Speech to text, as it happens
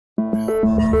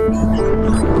Welcome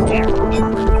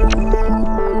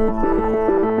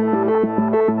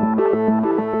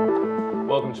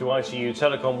to ITU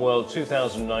Telecom World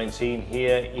 2019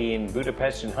 here in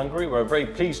Budapest in Hungary. We're very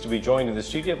pleased to be joined in the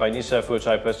studio by Gisa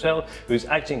Fuatai Purcell, who is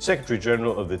Acting Secretary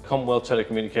General of the Commonwealth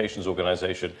Telecommunications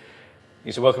Organization.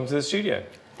 Gisa, welcome to the studio.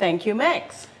 Thank you,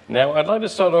 Max. Now, I'd like to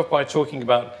start off by talking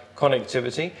about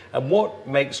connectivity and what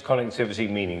makes connectivity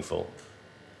meaningful.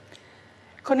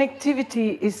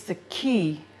 Connectivity is the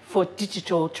key for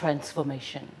digital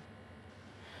transformation.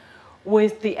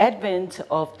 With the advent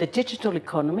of the digital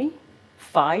economy,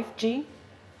 5G,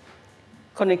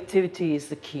 connectivity is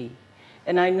the key.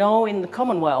 And I know in the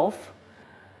Commonwealth,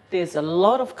 there's a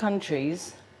lot of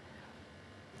countries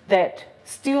that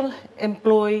still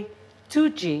employ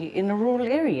 2G in the rural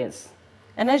areas.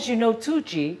 And as you know,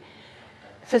 2G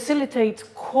facilitates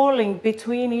calling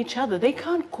between each other. They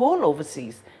can't call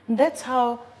overseas. And that's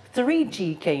how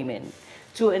 3G came in,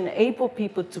 to enable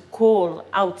people to call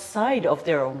outside of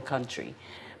their own country.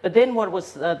 But then what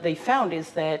they found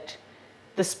is that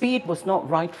the speed was not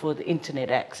right for the internet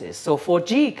access. So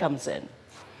 4G comes in,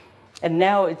 and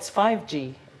now it's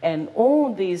 5G. And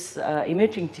all these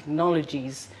emerging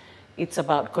technologies, it's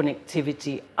about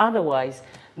connectivity. Otherwise,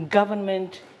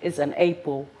 government is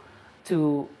unable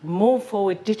to move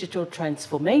forward digital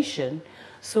transformation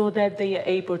so that they are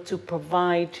able to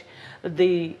provide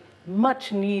the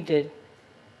much needed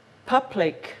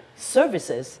public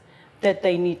services that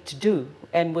they need to do.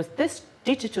 And with this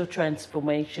digital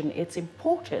transformation, it's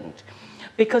important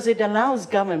because it allows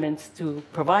governments to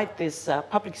provide these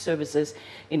public services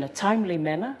in a timely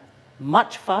manner,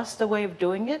 much faster way of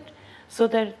doing it, so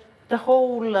that the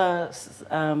whole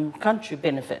country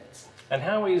benefits. And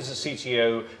how is the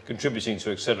CTO contributing to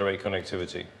accelerate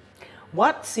connectivity?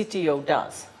 What CTO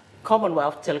does,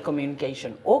 Commonwealth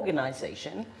Telecommunication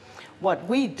Organization, what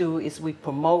we do is we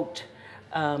promote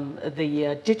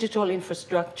the digital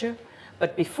infrastructure,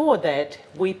 but before that,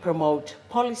 we promote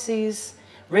policies,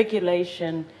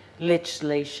 regulation,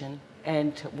 legislation,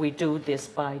 and we do this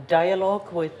by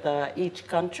dialogue with each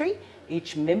country,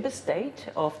 each member state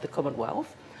of the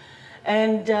Commonwealth.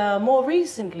 And more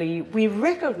recently, we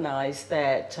recognize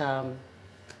that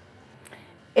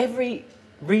every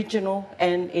regional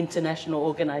and international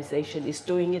organization is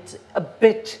doing a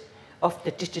bit of the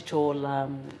digital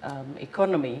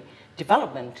economy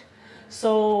development.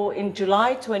 So in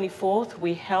July 24th,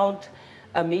 we held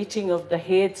a meeting of the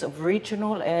heads of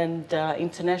regional and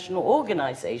international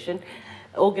organizations,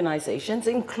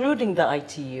 including the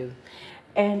ITU.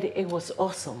 And it was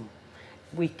awesome.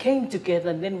 We came together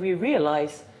and then we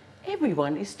realized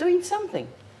everyone is doing something.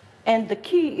 And the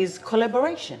key is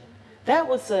collaboration. That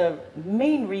was the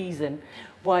main reason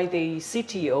why the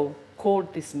CTO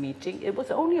called this meeting. It was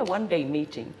only a one-day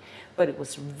meeting, but it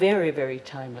was very, very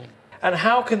timely. And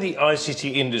how can the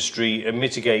ICT industry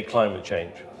mitigate climate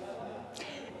change?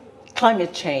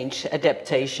 Climate change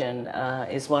adaptation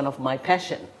is one of my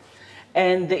passions.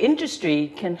 And the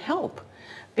industry can help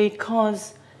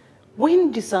because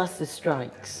when disaster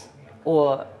strikes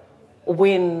or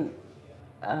when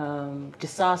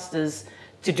disasters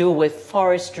to do with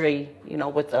forestry,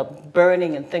 with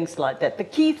burning and things like that, the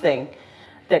key thing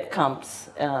that comes,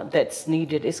 that's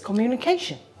needed is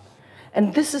communication.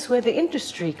 And this is where the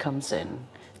industry comes in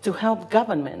to help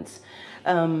governments.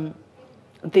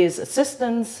 There's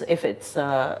assistance if it's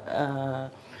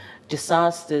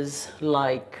disasters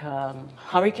like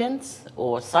hurricanes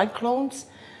or cyclones.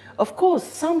 Of course,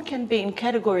 some can be in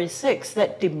category 6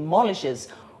 that demolishes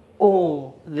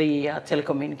all the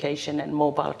telecommunication and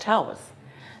mobile towers.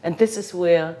 And this is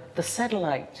where the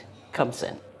satellite comes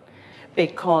in,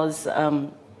 because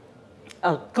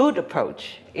a good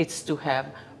approach is to have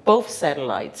both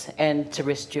satellites and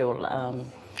terrestrial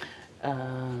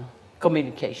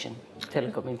communication,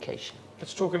 telecommunication.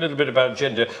 Let's talk a little bit about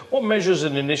gender. What measures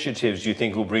and initiatives do you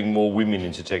think will bring more women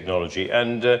into technology?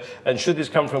 And should this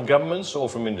come from governments or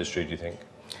from industry, do you think?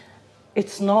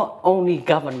 It's not only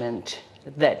government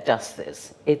that does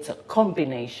this. It's a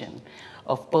combination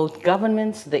of both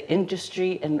governments, the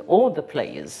industry, and all the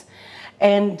players.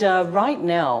 And right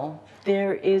now,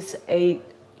 there is a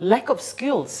lack of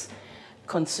skills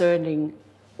concerning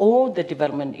all the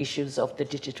development issues of the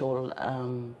digital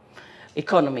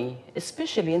economy,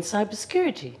 especially in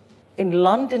cybersecurity. In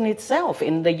London itself,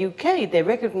 in the UK, they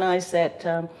recognize that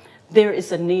there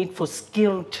is a need for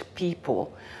skilled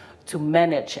people to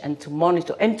manage and to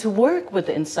monitor and to work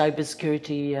within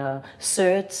cybersecurity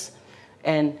certs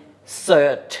and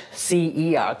CERT,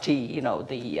 C-E-R-T, you know,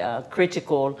 the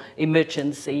critical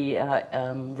emergency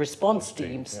response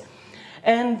teams. Yeah.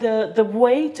 And the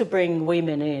way to bring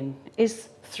women in is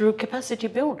through capacity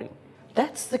building.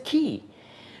 That's the key.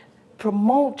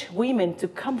 Promote women to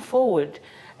come forward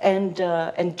and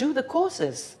do the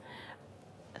courses.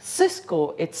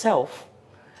 Cisco itself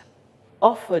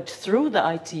offered through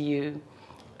the ITU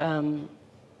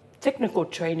technical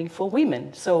training for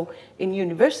women. So in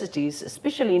universities,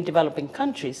 especially in developing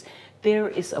countries, there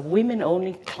is a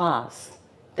women-only class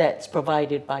that's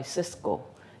provided by Cisco.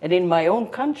 And in my own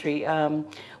country,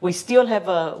 we still have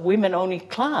a women-only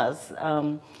class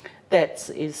that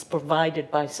is provided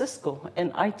by Cisco,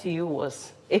 and ITU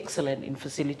was excellent in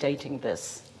facilitating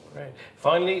this. Great.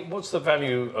 Finally, what's the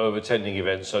value of attending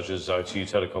events such as ITU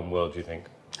Telecom World, do you think?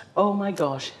 Oh my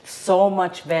gosh, so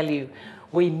much value.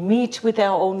 We meet with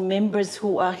our own members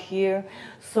who are here.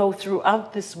 So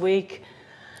throughout this week,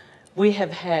 we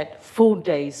have had full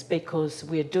days because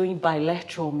we're doing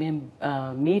bilateral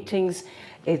meetings.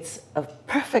 It's a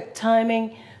perfect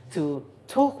timing to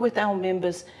talk with our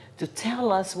members, to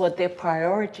tell us what their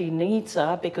priority needs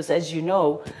are, because as you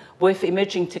know, with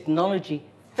emerging technology,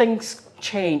 things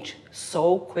change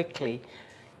so quickly.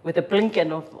 With a blink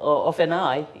of an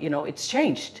eye, you know, it's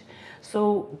changed.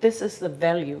 So this is the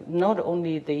value, not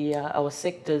only our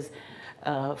sector's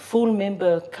full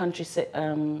member country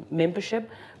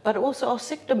membership, but also our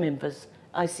sector members.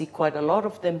 I see quite a lot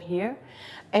of them here.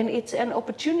 And it's an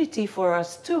opportunity for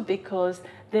us too, because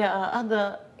there are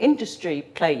other industry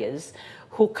players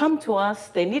who come to us.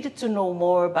 They needed to know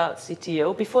more about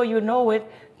CTO. Before you know it,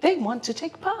 they want to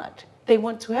take part. They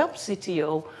want to help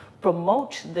CTO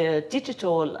promote the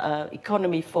digital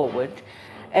economy forward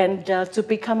and to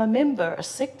become a member, a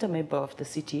sector member of the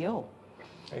CTO.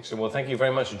 Excellent. Well, thank you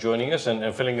very much for joining us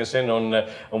and filling us in on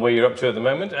where you're up to at the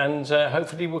moment, and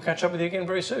hopefully we'll catch up with you again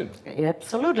very soon.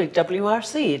 Absolutely.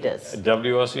 WRC it is.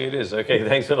 WRC it is. Okay,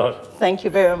 thanks a lot. Thank you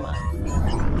very much.